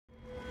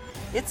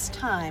It's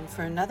time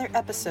for another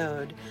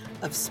episode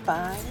of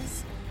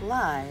Spies,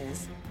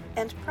 Lies,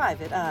 and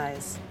Private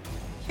Eyes.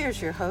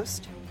 Here's your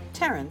host,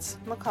 Terrence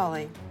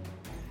McCauley.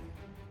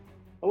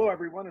 Hello,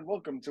 everyone, and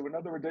welcome to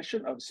another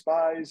edition of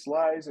Spies,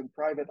 Lies, and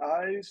Private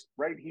Eyes,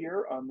 right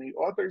here on the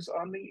Authors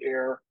on the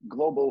Air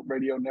Global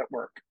Radio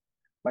Network.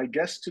 My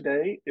guest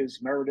today is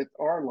Meredith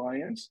R.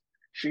 Lyons.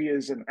 She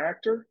is an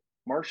actor,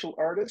 martial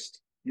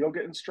artist,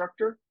 yoga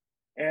instructor,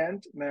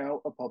 and now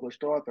a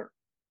published author.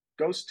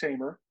 Ghost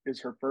Tamer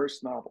is her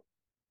first novel.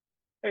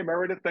 Hey,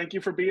 Meredith, thank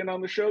you for being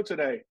on the show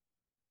today.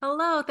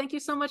 Hello, thank you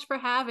so much for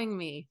having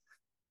me.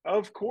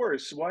 Of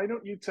course. Why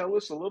don't you tell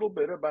us a little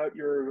bit about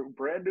your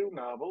brand new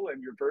novel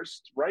and your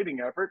first writing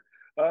effort,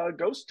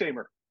 Ghost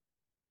Tamer?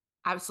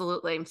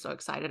 Absolutely. I'm so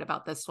excited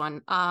about this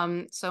one.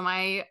 So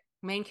my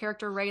main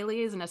character,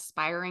 Rayleigh, is an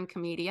aspiring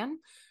comedian.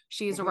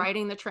 She's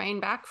riding the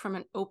train back from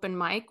an open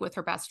mic with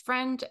her best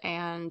friend,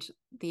 and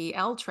the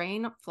L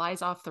train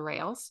flies off the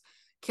rails,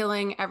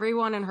 killing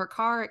everyone in her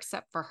car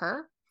except for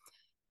her.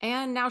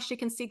 And now she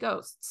can see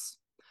ghosts.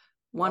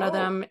 One of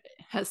them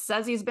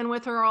says he's been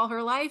with her all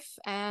her life,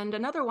 and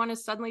another one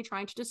is suddenly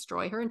trying to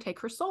destroy her and take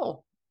her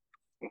soul.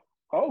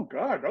 Oh,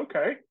 God.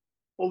 Okay.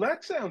 Well,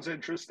 that sounds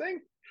interesting.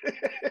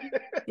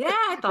 Yeah,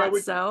 I thought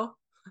so.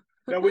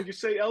 Now, when you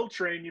say L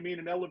train, you mean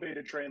an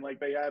elevated train like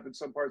they have in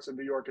some parts of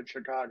New York and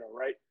Chicago,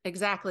 right?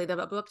 Exactly.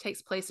 The book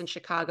takes place in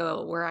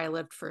Chicago, where I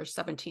lived for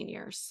 17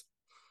 years.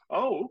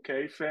 Oh,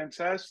 okay.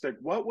 Fantastic.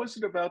 What was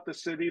it about the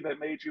city that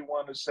made you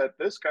want to set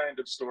this kind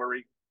of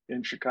story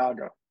in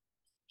Chicago?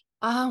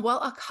 Well,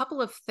 a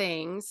couple of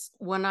things.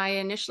 When I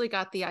initially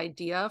got the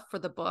idea for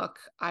the book,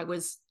 I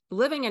was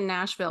living in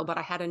Nashville, but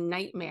I had a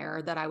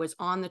nightmare that I was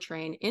on the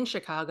train in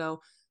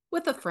Chicago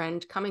with a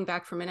friend coming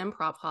back from an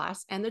improv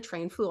class, and the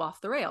train flew off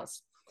the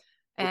rails.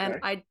 And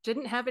I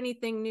didn't have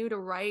anything new to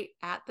write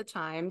at the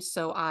time.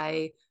 So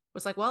I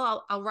was like,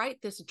 well, I'll write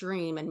this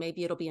dream and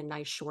maybe it'll be a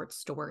nice short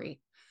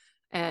story.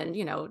 And,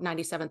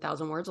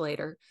 97,000 words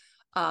later.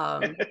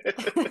 And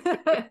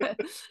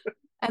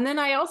then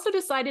I also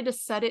decided to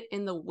set it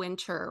in the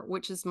winter,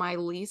 which is my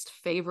least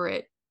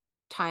favorite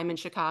time in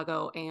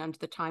Chicago, and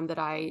the time that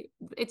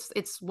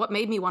it's what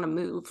made me want to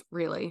move,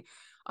 really.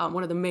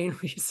 One of the main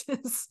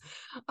reasons.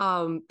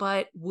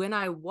 But when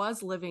I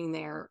was living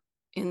there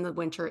in the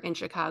winter in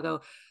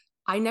Chicago,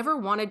 I never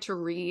wanted to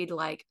read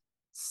like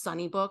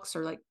sunny books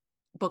or like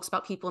books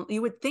about people.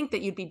 You would think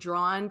that you'd be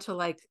drawn to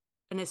like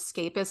an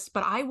escapist,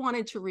 but I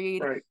wanted to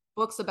read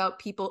books about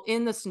people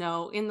in the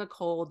snow, in the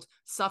cold,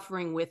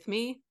 suffering with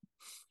me.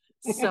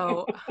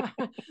 So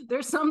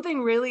there's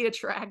something really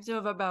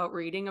attractive about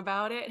reading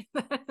about it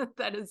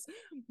that is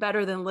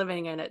better than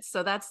living in it.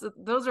 So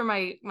those are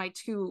my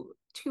two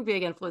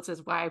big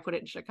influences why I put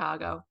it in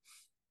Chicago.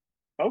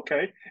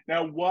 Okay.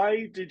 Now,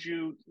 why did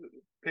you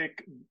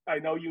pick? I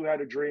know you had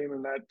a dream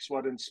and that's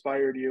what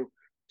inspired you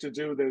to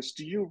do this.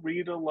 Do you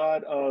read a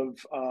lot of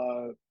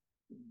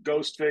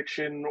ghost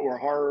fiction or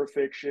horror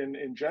fiction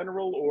in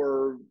general,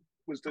 or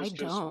was this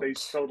just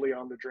based totally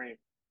on the dream?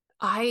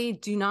 I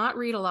do not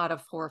read a lot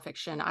of horror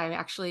fiction. I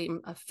actually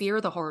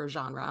fear the horror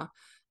genre.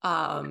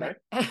 I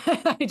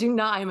do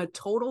not. I'm a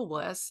total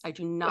wuss. I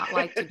do not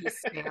like to be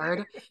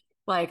scared.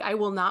 Like, I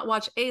will not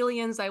watch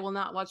Aliens. I will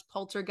not watch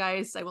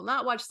Poltergeist. I will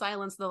not watch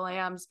Silence of the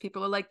Lambs.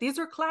 People are like, these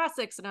are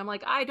classics. And I'm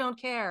like, I don't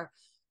care.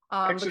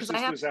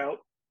 Exorcist is out.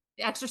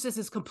 Exorcist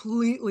is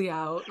completely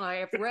out.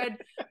 I've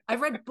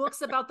read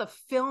books about the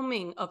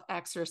filming of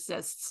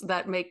Exorcists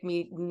that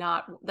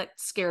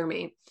scare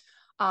me.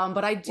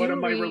 But I do. One of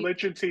my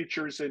religion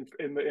teachers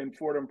in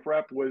Fordham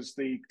Prep was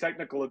the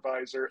technical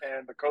advisor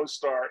and the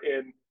co-star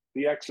in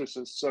The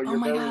Exorcist. So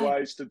you're very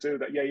wise to do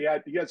that. Yeah,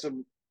 he had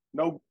some,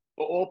 no,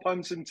 all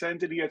puns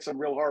intended. He had some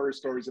real horror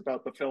stories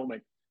about the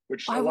filming,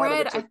 which a lot of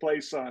it took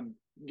place on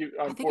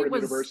Fordham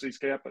University's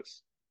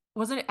campus.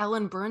 Wasn't it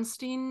Ellen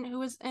Bernstein who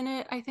was in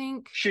it? I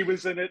think she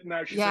was in it.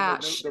 Now she's in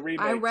the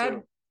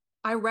remake.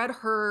 I read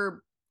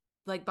her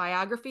like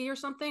biography or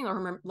something,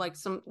 or like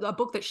a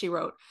book that she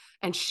wrote,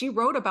 and she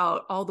wrote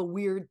about all the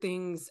weird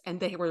things,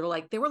 and they were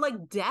like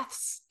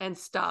deaths and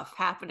stuff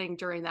happening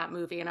during that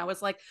movie, and I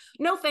was like,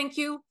 no thank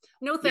you,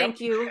 no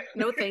thank you,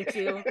 no thank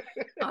you.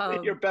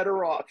 You're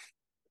better off.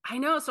 I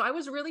know. So I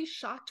was really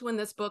shocked when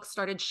this book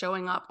started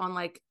showing up on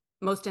like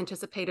most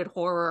anticipated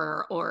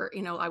horror, or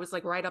I was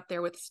like right up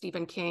there with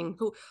Stephen King,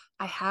 who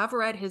I have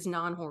read his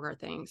non-horror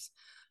things.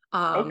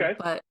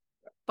 But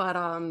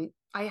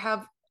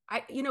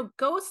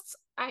ghosts.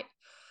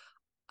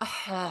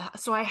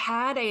 So I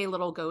had a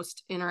little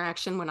ghost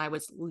interaction when I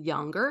was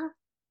younger,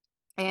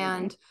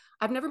 and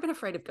I've never been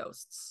afraid of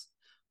ghosts,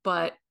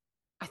 but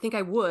I think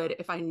I would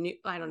if I knew.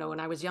 I don't know. When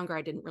I was younger,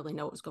 I didn't really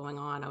know what was going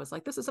on. I was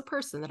like, this is a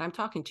person that I'm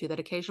talking to that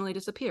occasionally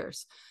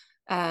disappears.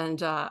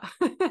 And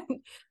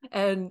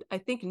and I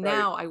think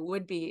now I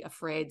would be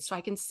afraid. So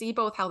I can see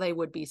both how they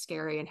would be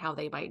scary and how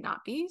they might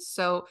not be.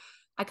 So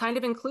I kind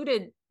of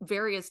included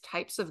various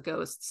types of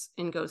ghosts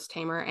in Ghost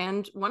Tamer,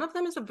 and one of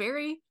them is a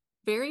very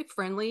very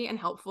friendly and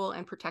helpful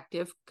and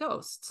protective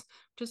ghosts,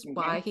 which is Hmm.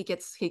 why he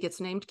gets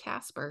named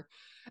Casper.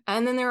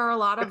 And then there are a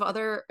lot of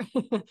other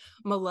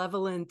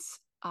malevolent,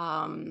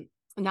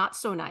 not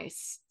so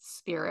nice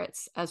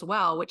spirits as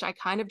well, which I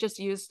kind of just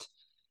used,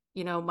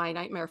 my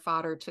nightmare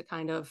fodder to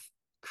kind of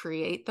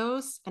create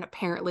those, and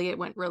apparently it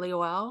went really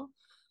well.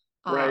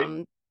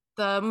 Right.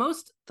 The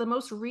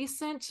most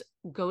recent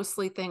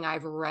ghostly thing I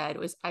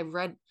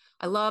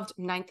loved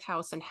Ninth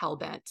House and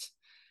Hellbent,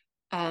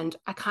 and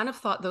I kind of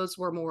thought those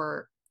were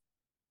more,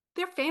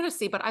 they're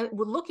fantasy, but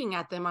looking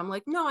at them, I'm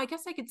like, no, I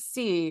guess I could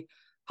see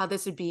how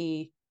this would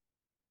be,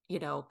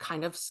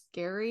 kind of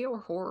scary or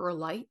horror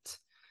light,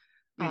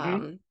 Hmm.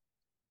 um,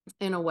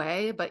 in a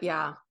way. But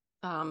yeah,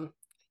 um,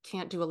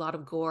 can't do a lot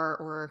of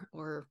gore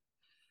or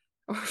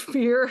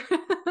fear.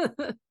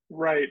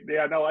 Right.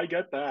 Yeah, no, I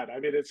get that. I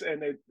mean,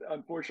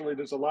 unfortunately,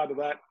 there's a lot of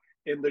that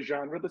in the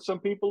genre that some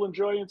people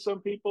enjoy and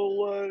some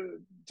people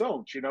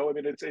don't, I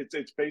mean,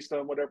 it's based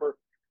on whatever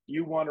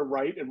you want to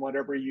write and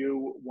whatever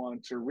you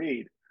want to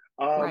read.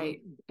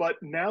 Right. But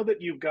now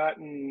that you've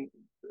gotten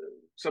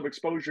some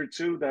exposure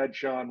to that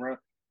genre,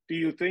 do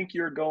you think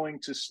you're going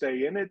to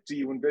stay in it? Do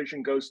you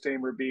envision Ghost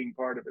Tamer being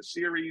part of a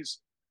series?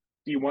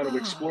 Do you want to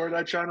explore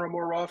that genre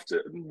more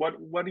often?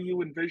 What do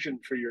you envision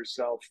for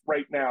yourself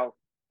right now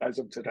as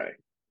of today?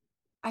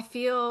 I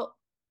feel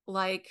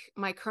like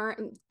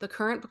the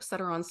current books that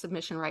are on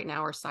submission right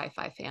now are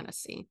sci-fi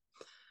fantasy.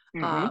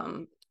 Hmm.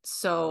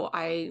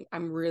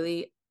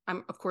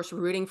 I'm of course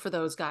rooting for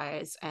those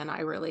guys, and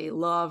I really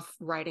love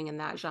writing in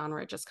that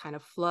genre. It just kind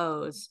of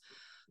flows.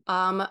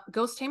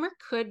 Ghost Tamer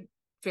could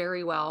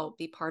very well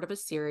be part of a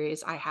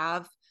series. I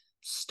have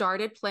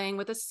started playing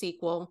with a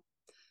sequel,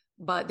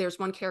 but there's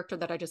one character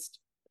that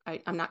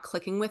I'm not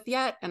clicking with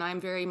yet, and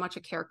I'm very much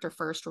a character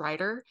first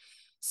writer.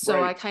 So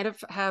I Right. kind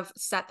of have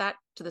set that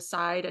to the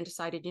side and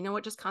decided, you know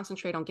what, just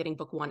concentrate on getting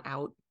book one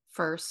out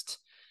first.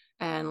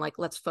 And like,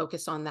 let's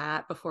focus on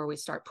that before we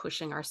start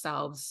pushing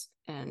ourselves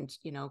and,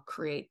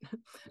 create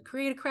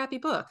a crappy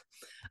book.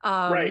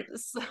 Right.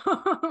 So I've kind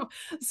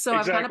of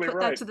Exactly put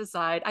that right. to the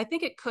side. I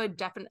think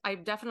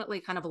I've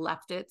definitely kind of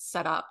left it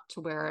set up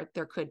to where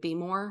there could be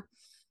more.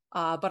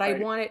 But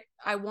Right.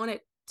 I want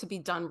it to be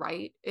done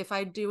right. If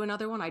I do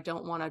another one, I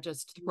don't want to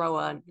just throw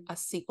a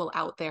sequel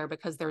out there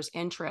because there's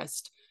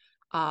interest.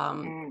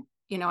 Um,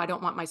 Mm, I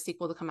don't want my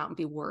sequel to come out and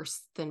be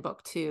worse than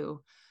book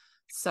two.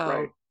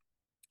 right. So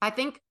I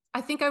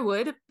think I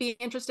would be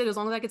interested as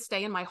long as I could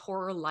stay in my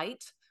horror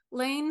light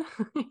lane.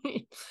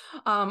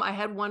 I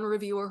had one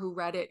reviewer who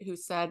read it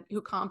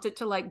who comped it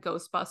to like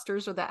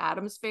Ghostbusters or the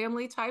Addams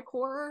Family type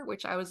horror,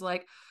 which I was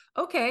like,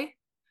 okay,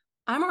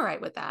 I'm all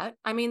right with that.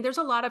 I mean, there's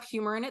a lot of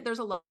humor in it. There's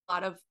a lot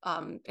of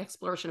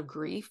exploration of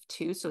grief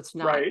too. So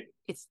Right.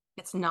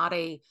 it's not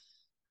a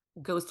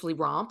ghostly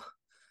romp.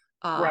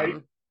 Right.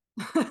 Um,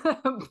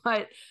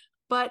 but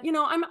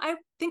I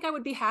think I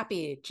would be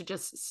happy to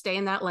just stay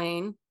in that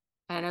lane.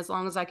 And as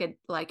long as I could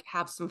like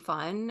have some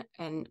fun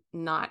and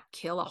not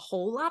kill a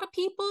whole lot of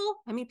people,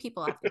 I mean,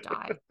 people have to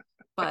die,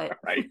 but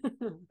Right.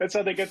 That's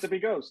how they get to be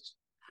ghosts.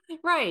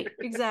 right,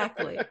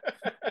 exactly.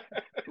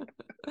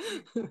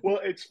 Well,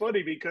 it's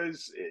funny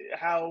because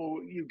how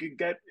you could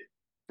get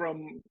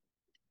from,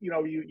 you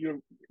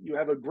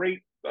have a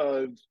great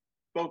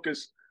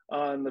focus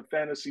on the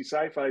fantasy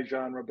sci-fi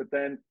genre, but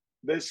then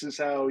this is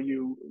how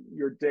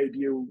your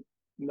debut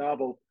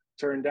novel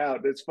turned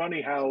out. It's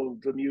funny how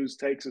the muse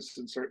takes us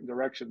in certain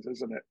directions,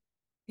 isn't it?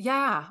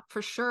 Yeah,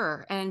 for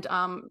sure. And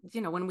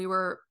when we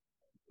were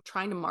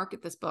trying to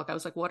market this book, I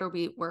was like, where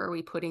are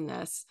we putting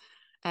this?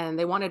 And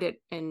they wanted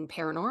it in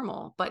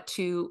paranormal, but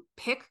to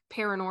pick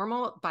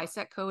paranormal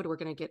bisect code, we're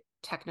going to get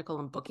technical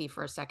and booky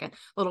for a second,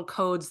 little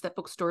codes that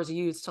bookstores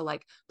use to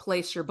like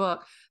place your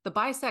book. The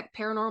bisect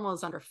paranormal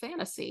is under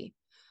fantasy.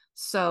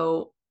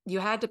 So you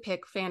had to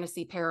pick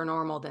fantasy,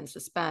 paranormal, then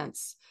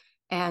suspense.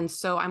 And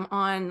so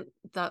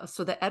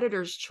the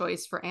editor's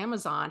choice for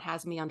Amazon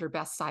has me under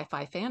best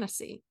sci-fi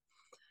fantasy.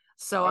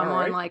 So All I'm on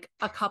right. like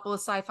a couple of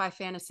sci-fi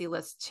fantasy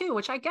lists too,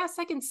 which I guess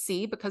I can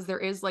see because there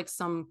is like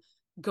some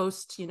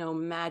ghost,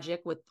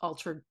 magic with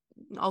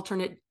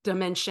alternate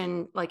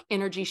dimension, like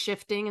energy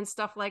shifting and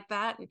stuff like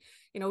that. And,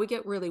 we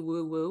get really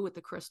woo woo with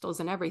the crystals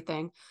and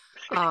everything.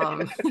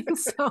 Um,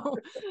 so,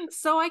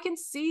 so I can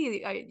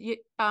see,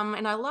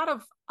 and a lot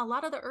of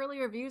the early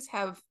reviews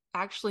have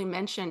actually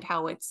mentioned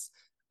how it's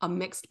a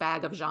mixed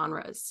bag of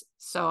genres.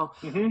 So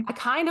Hmm. I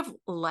kind of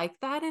like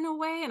that in a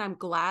way. And I'm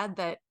glad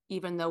that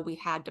even though we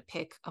had to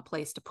pick a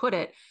place to put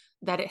it,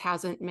 that it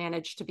hasn't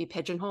managed to be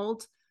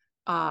pigeonholed.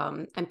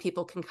 And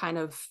people can kind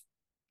of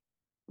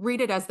read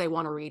it as they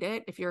want to read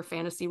it. If you're a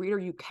fantasy reader,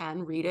 you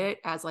can read it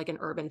as like an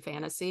urban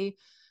fantasy.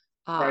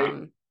 Right.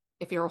 Um,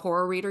 if you're a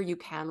horror reader, you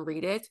can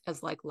read it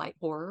as like light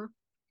horror.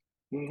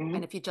 Hmm.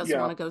 And if you just Yeah.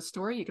 want a ghost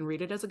story, you can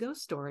read it as a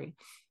ghost story.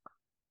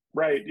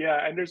 Right.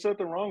 Yeah. And there's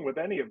nothing wrong with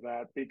any of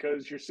that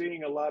because you're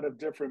seeing a lot of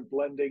different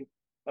blending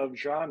of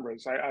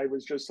genres. I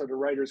was just at a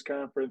writers'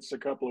 conference a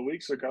couple of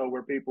weeks ago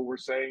where people were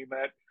saying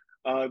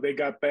that they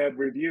got bad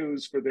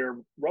reviews for their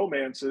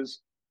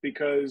romances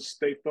because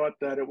they thought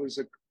that it was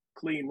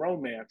clean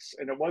romance,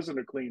 and it wasn't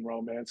a clean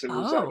romance. It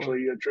was Oh,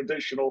 actually a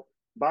traditional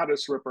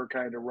bodice ripper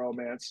kind of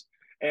romance.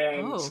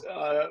 And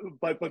oh,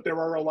 but there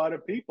are a lot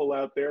of people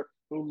out there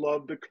who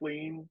love the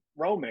clean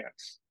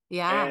romance,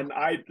 yeah. and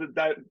I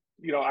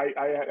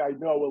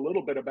know a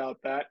little bit about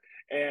that,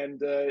 and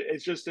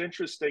it's just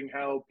interesting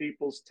how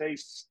people's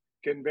tastes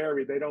can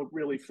vary. They don't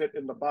really fit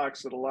in the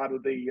box that a lot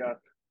of the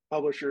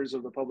publishers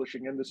or the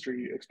publishing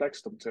industry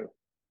expects them to.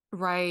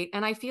 Right.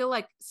 And I feel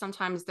like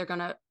sometimes they're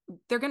gonna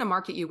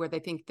market you where they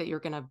think that you're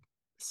gonna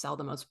sell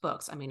the most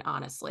books. I mean,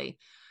 honestly.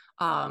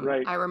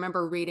 Right. I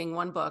remember reading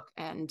one book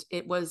and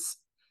it's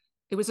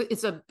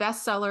a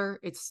bestseller.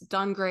 It's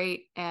done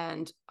great.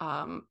 And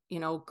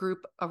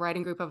a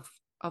writing group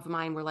of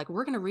mine were like,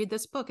 we're gonna read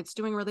this book. It's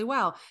doing really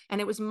well.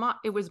 And it was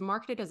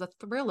marketed as a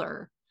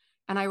thriller.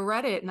 And I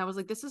read it and I was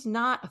like, this is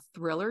not a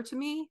thriller to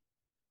me.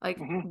 Like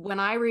Mm-hmm. when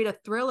I read a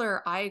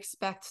thriller, I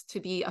expect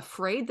to be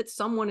afraid that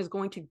someone is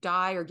going to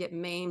die or get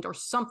maimed or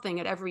something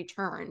at every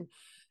turn.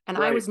 And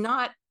Right.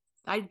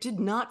 I did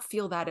not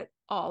feel that at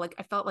all. Like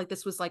I felt like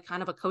this was like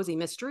kind of a cozy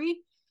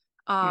mystery.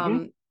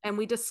 Mm-hmm. And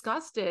we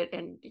discussed it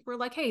and we're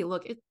like, hey,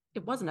 look, it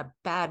wasn't a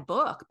bad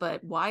book,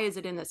 but why is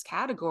it in this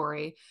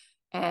category?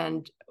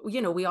 And,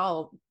 we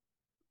all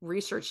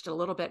researched it a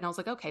little bit and I was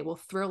like, okay, well,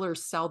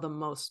 thrillers sell the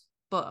most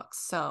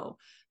books. So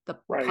the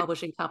Right.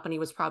 publishing company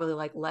was probably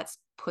like, let's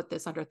put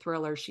this under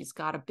thriller. She's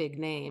got a big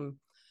name.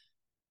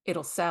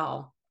 It'll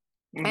sell.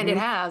 And it Mm-hmm.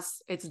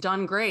 has. It's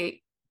done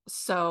great.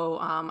 So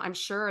I'm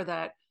sure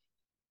that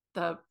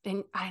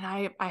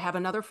I have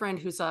another friend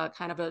who's a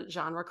kind of a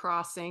genre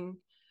crossing.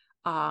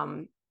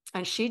 Um,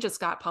 and she just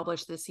got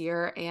published this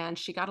year and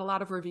she got a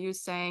lot of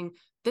reviews saying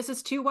this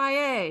is too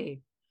YA.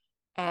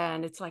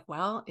 And it's like,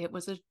 well, it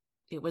was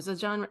a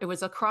genre, it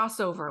was a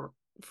crossover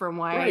from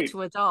YA Right.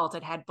 to adult.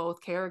 It had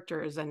both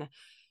characters. And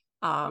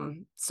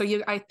so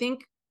I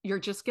think you're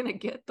just gonna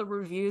get the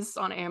reviews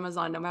on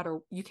Amazon no matter,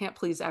 you can't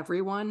please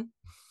everyone.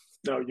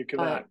 No, you But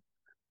cannot.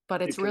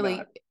 but You it's cannot.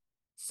 really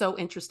so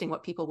interesting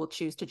what people will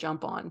choose to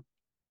jump on.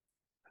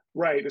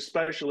 Right,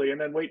 especially,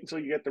 and then wait until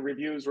you get the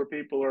reviews where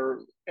people are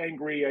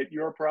angry at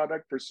your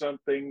product for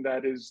something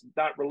that is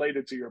not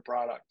related to your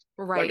product.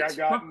 Like Right.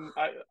 on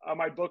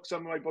my book,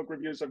 some of my book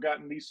reviews, I've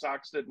gotten these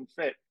socks didn't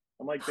fit.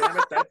 I'm like, damn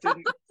it, that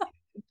didn't,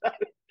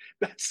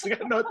 that's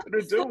got nothing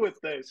to do with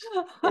this.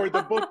 Or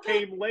the book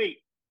came late,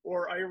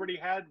 or I already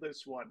had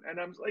this one. And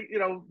I'm like,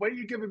 why are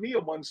you giving me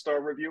a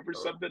 1-star review for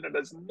something that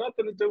has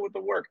nothing to do with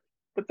the work?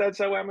 But that's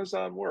how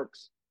Amazon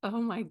works. Oh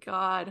my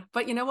God.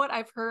 But you know what?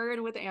 I've heard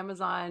with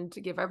Amazon,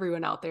 to give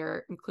everyone out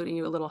there, including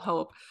you, a little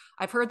hope.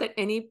 I've heard that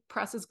any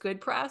press is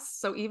good press.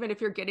 So even if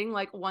you're getting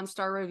like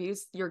 1-star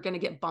reviews, you're going to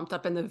get bumped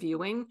up in the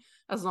viewing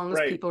as long as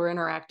Right. people are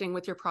interacting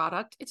with your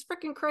product. It's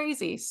freaking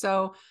crazy.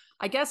 So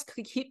I guess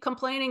keep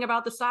complaining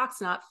about the socks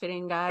not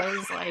fitting,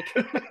 guys. Like,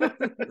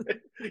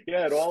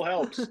 Yeah, it all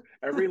helps.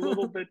 Every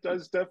little bit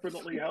does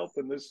definitely help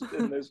in this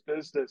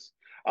business.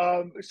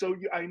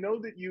 I know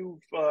that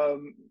you've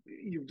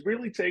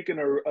really taken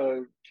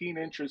a keen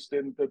interest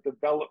in the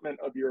development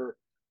of your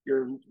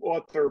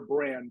author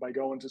brand by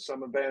going to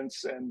some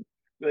events and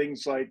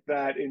things like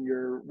that in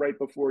your right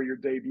before your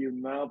debut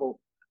novel.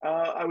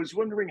 I was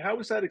wondering, how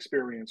was that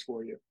experience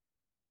for you?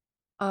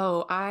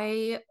 oh,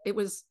 I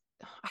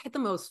had the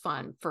most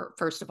fun for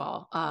first of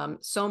all.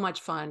 So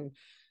much fun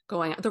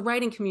going. The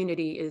writing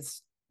community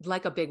is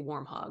like a big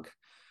warm hug.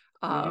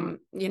 Hmm.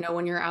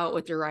 When you're out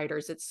with your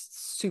writers, it's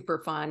super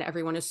fun.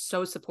 Everyone is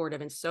so supportive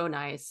and so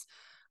nice.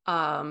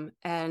 And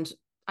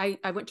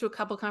I went to a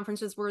couple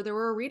conferences where there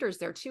were readers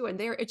there too, and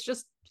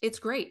it's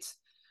great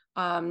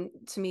to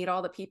meet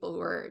all the people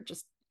who are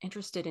just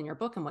interested in your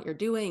book and what you're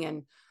doing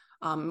and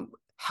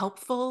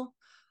helpful.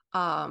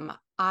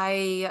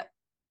 I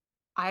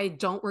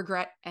don't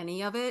regret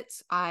any of it.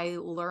 I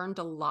learned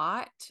a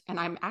lot, and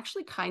I'm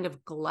actually kind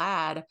of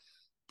glad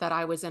that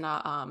I was in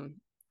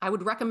I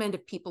would recommend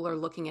if people are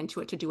looking into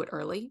it to do it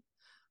early.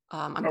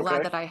 I'm glad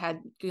Okay. that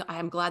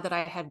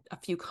I had a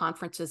few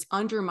conferences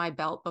under my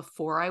belt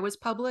before I was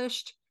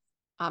published,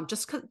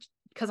 just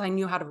because I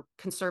knew how to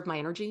conserve my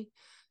energy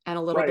and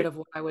a little bit Right. of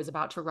what I was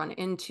about to run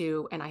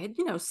into. And I had,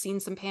 seen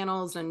some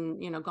panels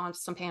and, gone to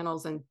some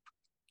panels and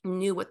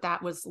knew what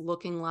that was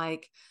looking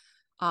like.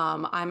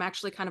 I'm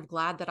actually kind of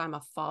glad that I'm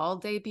a fall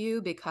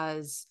debut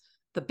because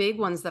the big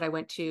ones that I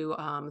went to,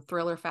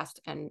 Thriller Fest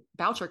and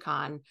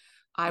BoucherCon,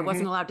 I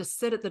wasn't Hmm. allowed to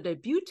sit at the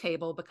debut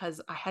table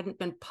because I hadn't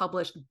been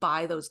published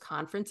by those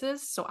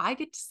conferences. So I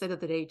get to sit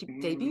at the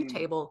debut Mm.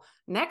 table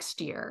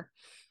next year.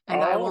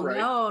 And I All will right.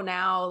 know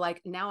now,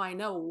 like now I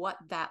know what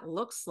that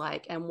looks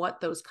like and what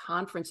those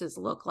conferences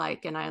look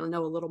like. And I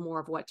know a little more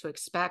of what to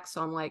expect.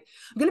 So I'm like,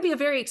 I'm going to be a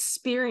very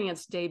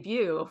experienced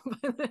debut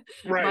by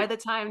Right. the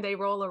time they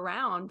roll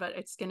around, but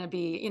it's going to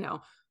be,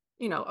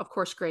 of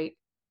course, great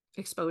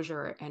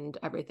exposure and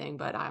everything.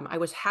 But I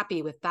was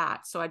happy with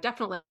that. So I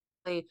definitely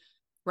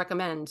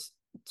recommend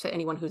to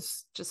anyone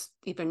who's just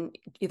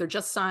either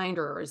just signed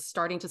or is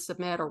starting to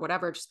submit or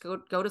whatever, just go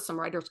to some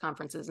writers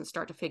conferences and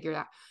start to figure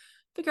out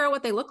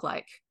what they look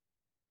like.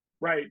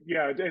 Right.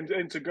 Yeah.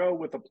 And to go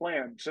with a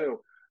plan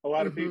too. A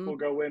lot of Mm-hmm. people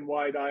go in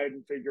wide-eyed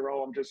and figure,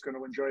 oh, I'm just going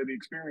to enjoy the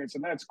experience,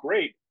 and that's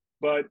great.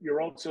 But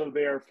you're also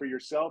there for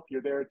yourself.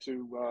 You're there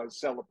to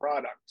sell a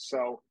product.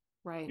 So,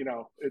 Right.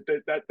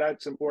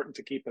 that's important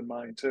to keep in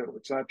mind too.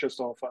 It's not just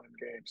all fun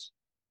and games.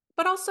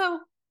 But also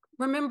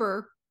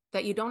remember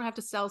that you don't have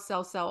to sell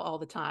all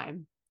the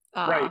time.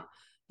 Right.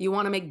 You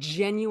want to make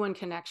genuine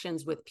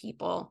connections with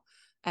people.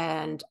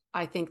 And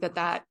I think that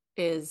that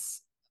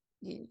is,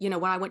 when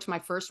I went to my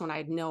first one, I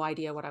had no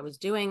idea what I was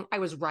doing. I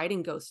was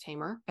writing Ghost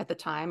Tamer at the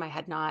time. I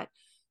had not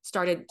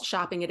started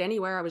shopping it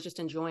anywhere. I was just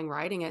enjoying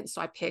writing it.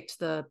 So I picked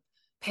the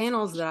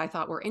panels that I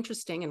thought were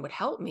interesting and would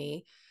help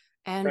me,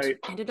 and Right.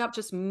 ended up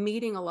just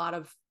meeting a lot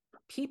of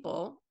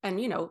people and,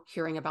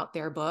 hearing about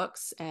their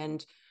books.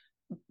 And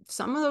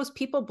some of those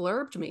people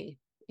blurbed me,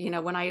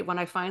 when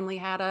I finally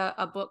had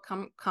a book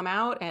come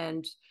out,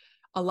 and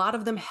a lot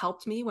of them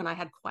helped me when I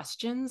had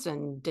questions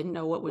and didn't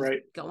know what was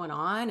Right. going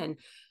on. And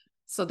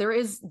so there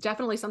is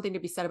definitely something to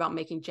be said about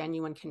making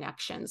genuine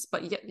connections.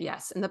 But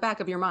yes, in the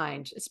back of your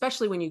mind,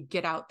 especially when you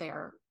get out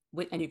there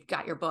and you've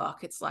got your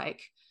book, it's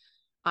like,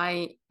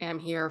 I am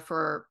here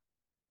for,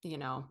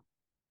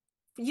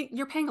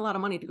 you're paying a lot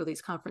of money to go to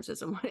these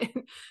conferences in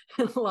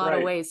a lot of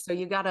Right. ways. So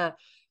you gotta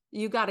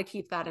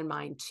keep that in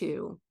mind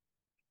too.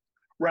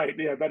 Right.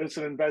 Yeah, that is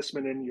an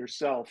investment in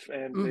yourself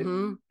and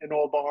Mm-hmm. in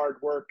all the hard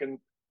work and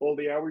all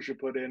the hours you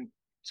put in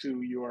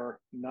to your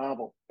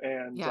novel.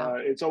 And Yeah,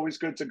 it's always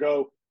good to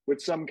go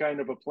with some kind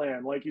of a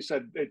plan. Like you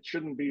said, it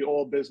shouldn't be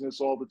all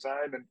business all the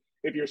time. And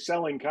if you're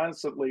selling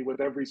constantly with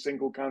every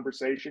single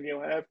conversation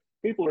you have,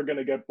 people are going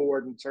to get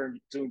bored and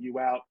tune you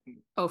out and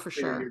oh, for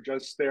figure you're sure.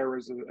 just there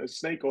as a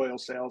snake oil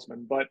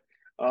salesman. But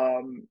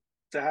um,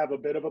 to have a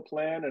bit of a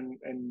plan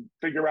and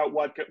figure out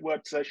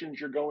what sessions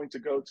you're going to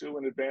go to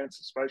in advance,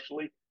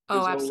 especially, Oh,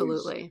 is always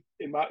absolutely.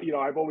 in my.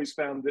 I've always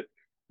found that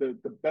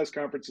the best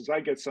conferences I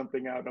get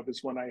something out of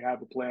is when I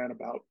have a plan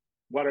about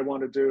what I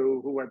want to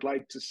do, who I'd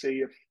like to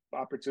see if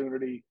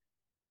opportunity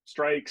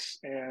strikes,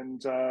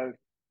 and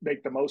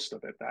make the most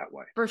of it that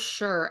way. For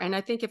sure. And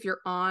I think if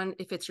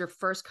it's your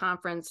first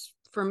conference,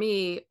 for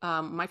me,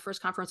 my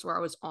first conference where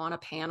I was on a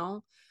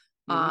panel,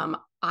 Mm-hmm.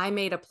 I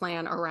made a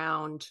plan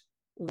around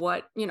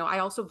I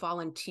also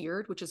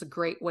volunteered, which is a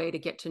great way to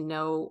get to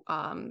know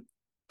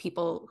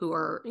people who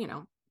are,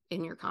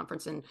 in your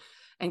conference, and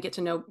get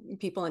to know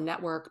people and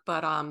network.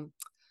 But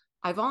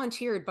I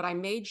volunteered, but I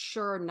made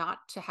sure not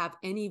to have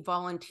any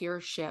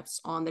volunteer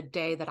shifts on the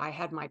day that I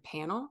had my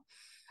panel.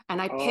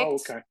 And I Oh,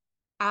 picked okay.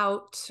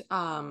 out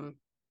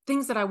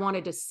things that I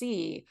wanted to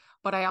see,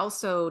 but I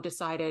also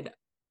decided,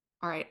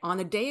 all right, on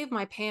the day of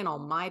my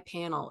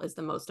panel is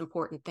the most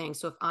important thing.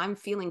 So if I'm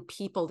feeling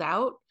peopled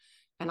out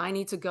and I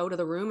need to go to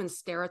the room and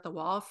stare at the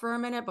wall for a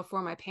minute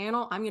before my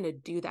panel, I'm going to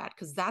do that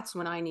because that's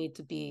when I need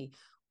to be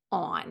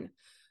on.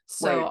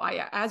 So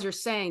Right. as you're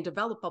saying,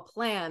 develop a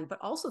plan, but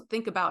also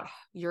think about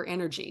your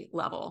energy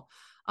level.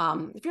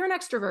 If you're an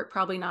extrovert,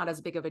 probably not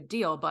as big of a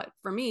deal. But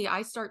for me,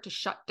 I start to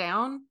shut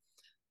down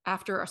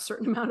after a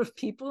certain amount of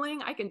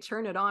peopling. I can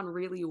turn it on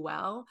really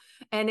well.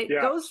 And it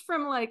Yeah. goes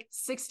from like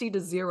 60 to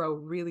 0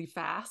 really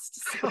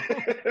fast.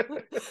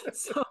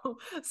 So,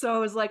 so I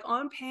was like,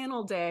 on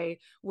panel day,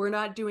 we're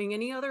not doing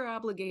any other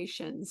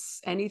obligations.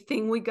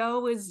 Anything we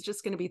go is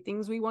just going to be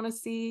things we want to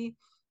see.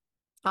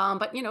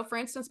 But for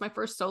instance, my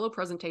first solo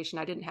presentation,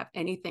 I didn't have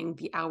anything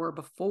the hour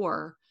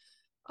before.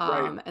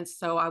 Right. And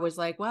so I was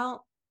like,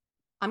 well,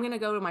 I'm going to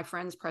go to my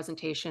friend's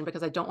presentation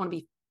because I don't want to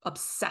be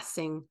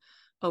obsessing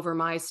over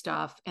my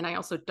stuff. And I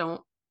also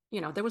don't,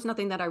 there was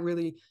nothing that I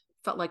really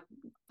felt like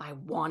I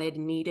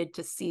needed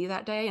to see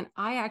that day. And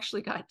I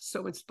actually got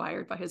so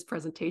inspired by his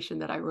presentation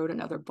that I wrote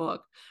another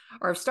book,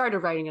 or started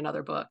writing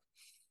another book.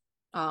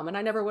 And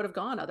I never would have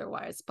gone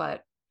otherwise.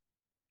 But,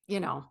 you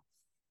know,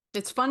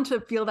 it's fun to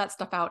feel that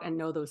stuff out and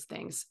know those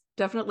things.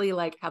 Definitely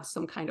like have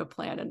some kind of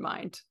plan in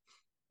mind.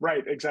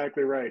 Right,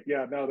 exactly right.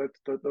 Yeah, no,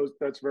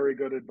 that's very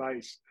good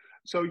advice.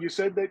 So you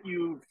said that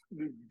you've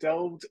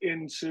delved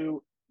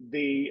into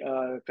the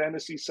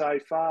fantasy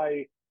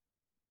sci-fi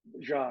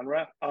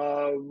genre.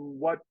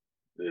 What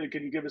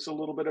can you give us a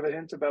little bit of a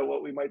hint about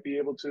what we might be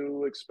able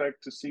to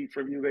expect to see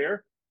from you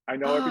there? I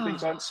know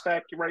everything's on Oh,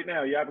 spec right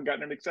now. You haven't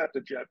gotten it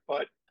accepted yet,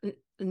 but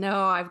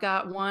no, I've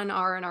got one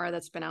R&R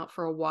that's been out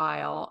for a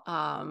while.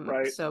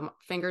 right. So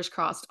fingers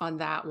crossed on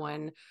that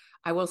one.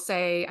 I will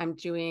say I'm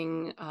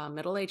doing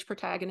middle-aged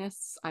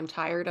protagonists. I'm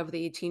tired of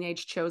the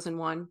teenage chosen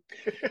one,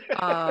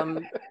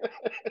 um,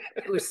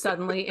 who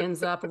suddenly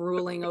ends up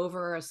ruling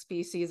over a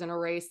species and a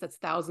race that's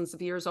thousands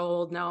of years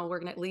old. No, we're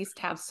gonna at least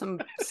have some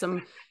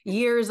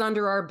years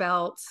under our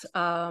belt. So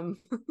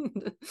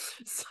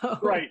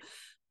Right.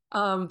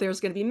 there's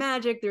gonna be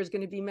magic. There's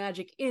gonna be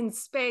magic in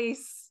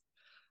space.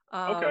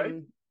 Okay.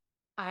 Um,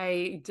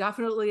 I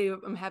definitely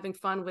am having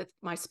fun with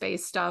my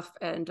space stuff,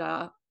 and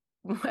I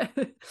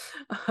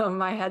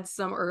had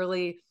some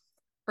early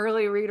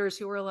readers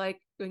who were like,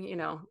 in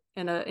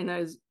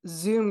a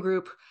Zoom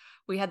group,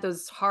 we had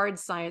those hard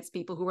science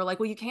people who were like,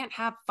 well, you can't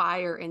have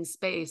fire in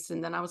space.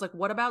 And then I was like,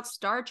 what about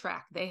Star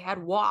Trek? They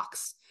had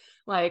walks.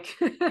 Like,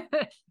 and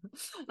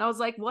I was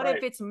like, what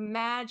if it's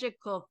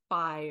magical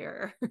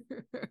fire?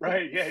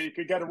 Right. Yeah, you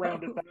could get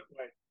around it that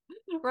way.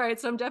 Right.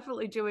 So I'm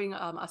definitely doing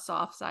a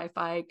soft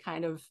sci-fi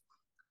kind of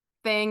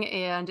thing,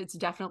 and it's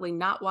definitely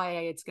not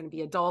YA. It's going to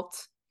be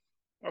adult.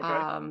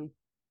 Okay.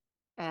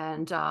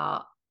 And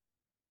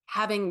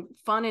having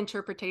fun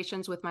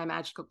interpretations with my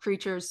magical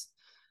creatures.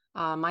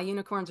 My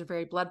unicorns are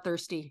very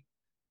bloodthirsty.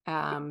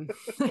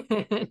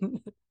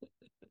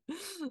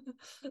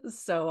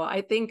 So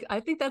I think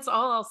that's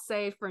all I'll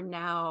say for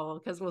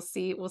now, because we'll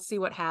see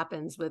what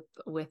happens with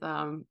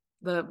the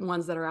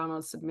ones that are out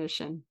on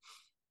submission.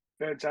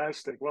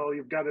 Fantastic. Well,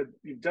 you've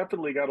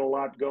definitely got a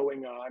lot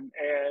going on.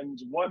 And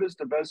what is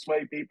the best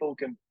way people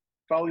can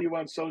follow you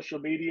on social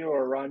media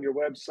or on your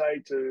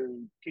website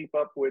to keep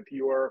up with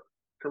your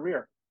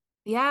career?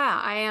 Yeah,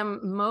 I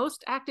am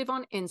most active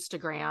on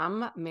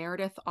Instagram,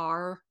 Meredith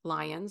R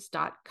Lyons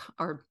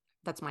or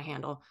that's my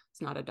handle.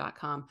 It's not a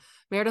 .com.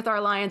 Meredith R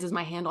Lyons is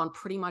my handle on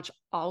pretty much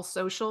all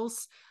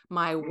socials.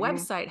 My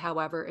website,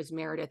 however, is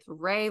Meredith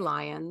Ray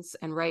Lyons,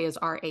 and Ray is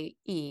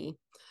RAE.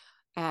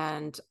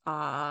 And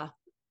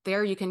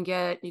there you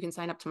can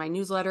sign up to my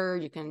newsletter,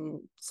 you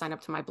can sign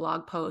up to my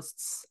blog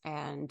posts,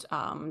 and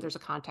there's a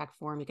contact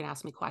form. You can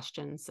ask me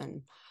questions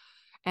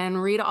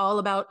and read all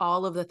about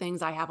all of the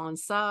things I have on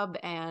sub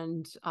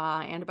and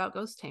about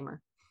Ghost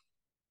Tamer.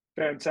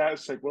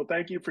 Fantastic. Well,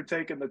 thank you for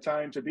taking the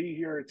time to be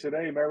here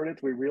today,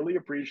 Meredith. We really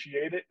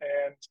appreciate it.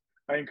 And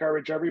I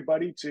encourage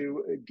everybody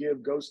to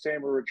give Ghost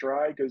Tamer a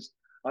try, because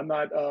I'm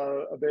not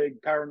a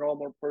big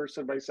paranormal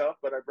person myself,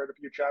 but I've read a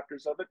few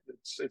chapters of it.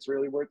 It's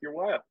really worth your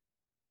while.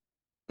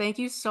 Thank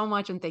you so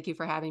much, and thank you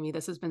for having me.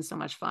 This has been so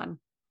much fun.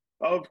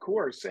 Of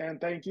course. And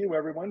thank you,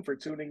 everyone, for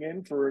tuning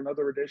in for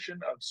another edition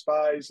of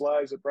Spies,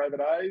 Lies, and Private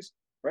Eyes,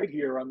 right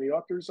here on the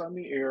Authors on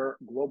the Air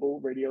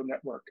Global Radio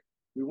Network.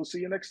 We will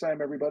see you next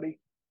time, everybody.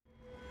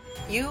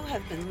 You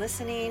have been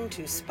listening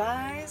to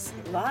Spies,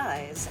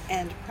 Lies,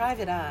 and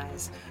Private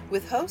Eyes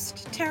with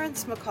host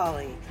Terrence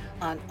McCauley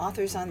on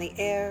Authors on the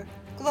Air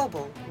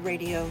Global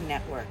Radio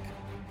Network.